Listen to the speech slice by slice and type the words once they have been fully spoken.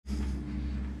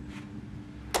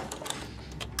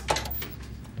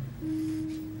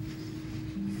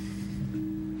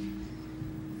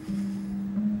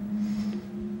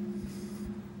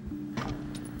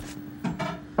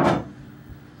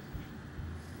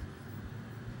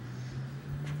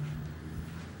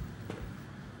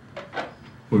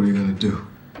What are you gonna do?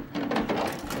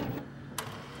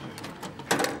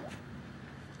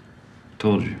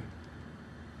 Told you.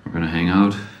 We're gonna hang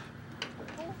out,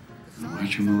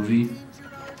 watch a movie,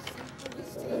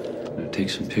 gonna take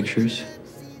some pictures,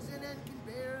 and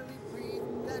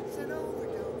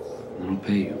then I'll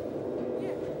pay you.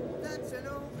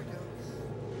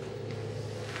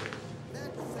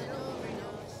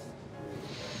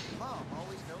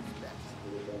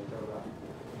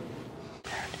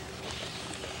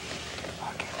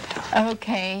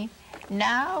 Okay,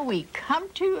 now we come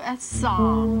to a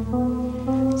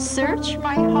song. Search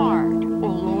my heart, O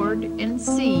Lord, and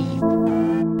see.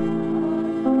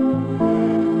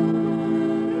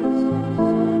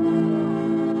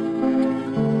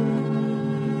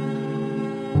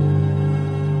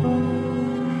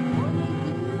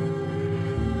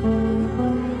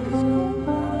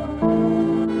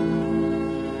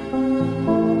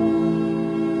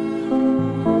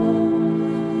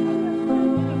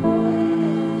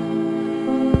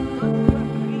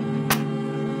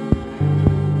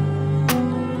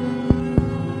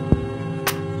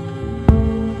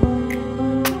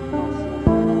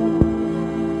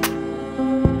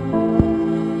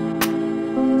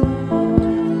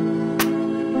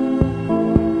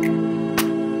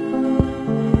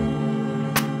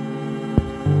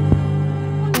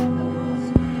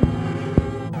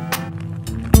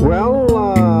 Well,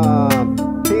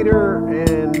 Peter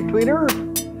and Tweeter,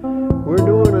 we're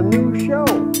doing a new show,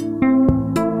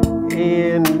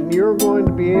 and you're going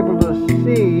to be able to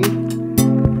see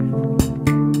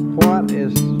what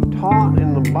is taught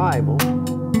in the Bible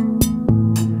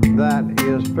that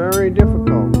is very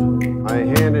difficult. I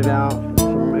handed out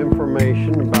some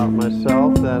information about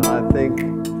myself that I think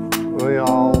we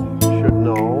all should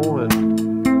know,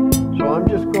 and so I'm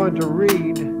just going to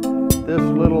read this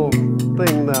little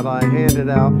thing that I handed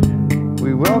out.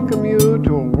 We welcome you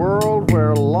to a world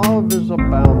where love is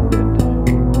abounded,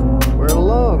 where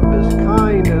love is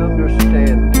kind and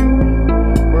understanding,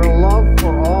 where love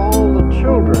for all the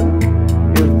children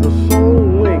is the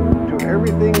sole link to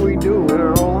everything we do in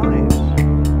our lives.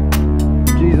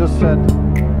 Jesus said,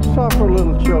 "Suffer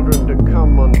little children to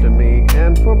come unto me,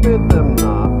 and forbid them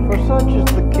not, for such is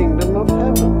the kingdom of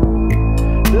heaven."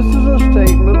 This is a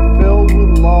statement filled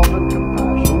with love and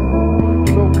compassion.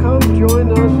 So come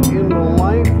join us in the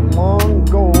lifelong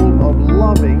goal of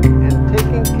loving and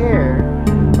taking care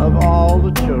of all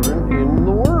the children in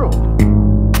the world.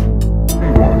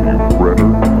 Come on, you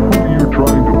Brenner. Who are you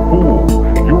trying to fool?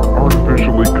 Your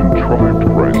artificially contrived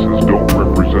prices don't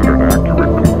represent an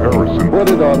accurate comparison. Put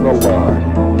it on the line.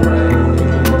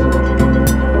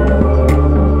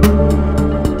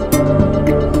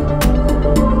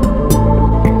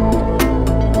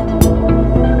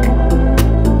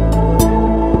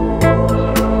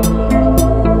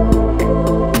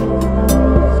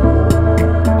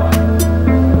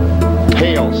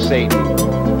 Satan.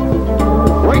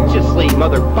 Righteously,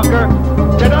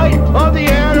 motherfucker. Tonight on the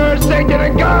air are Satan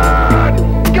and God.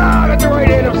 God at the right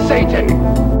hand of Satan.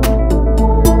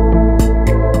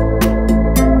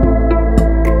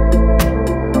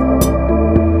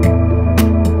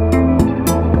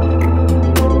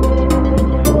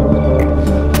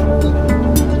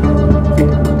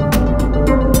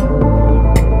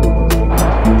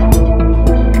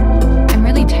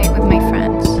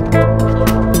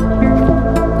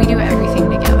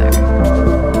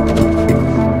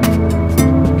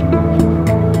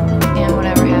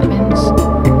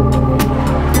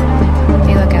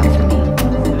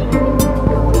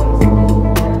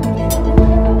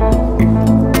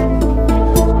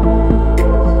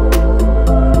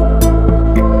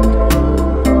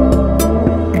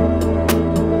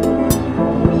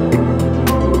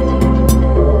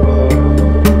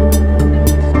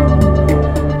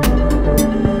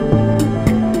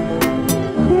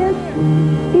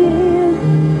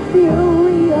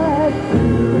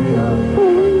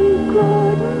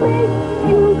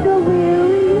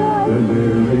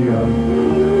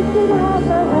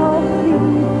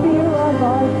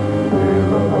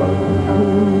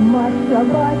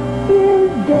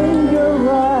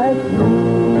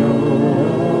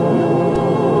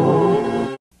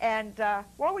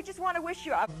 Well, we just want to wish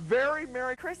you a very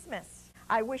Merry Christmas.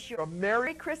 I wish you a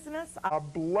Merry Christmas, a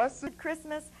blessed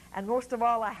Christmas, and most of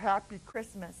all, a Happy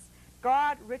Christmas.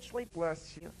 God richly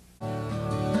bless you.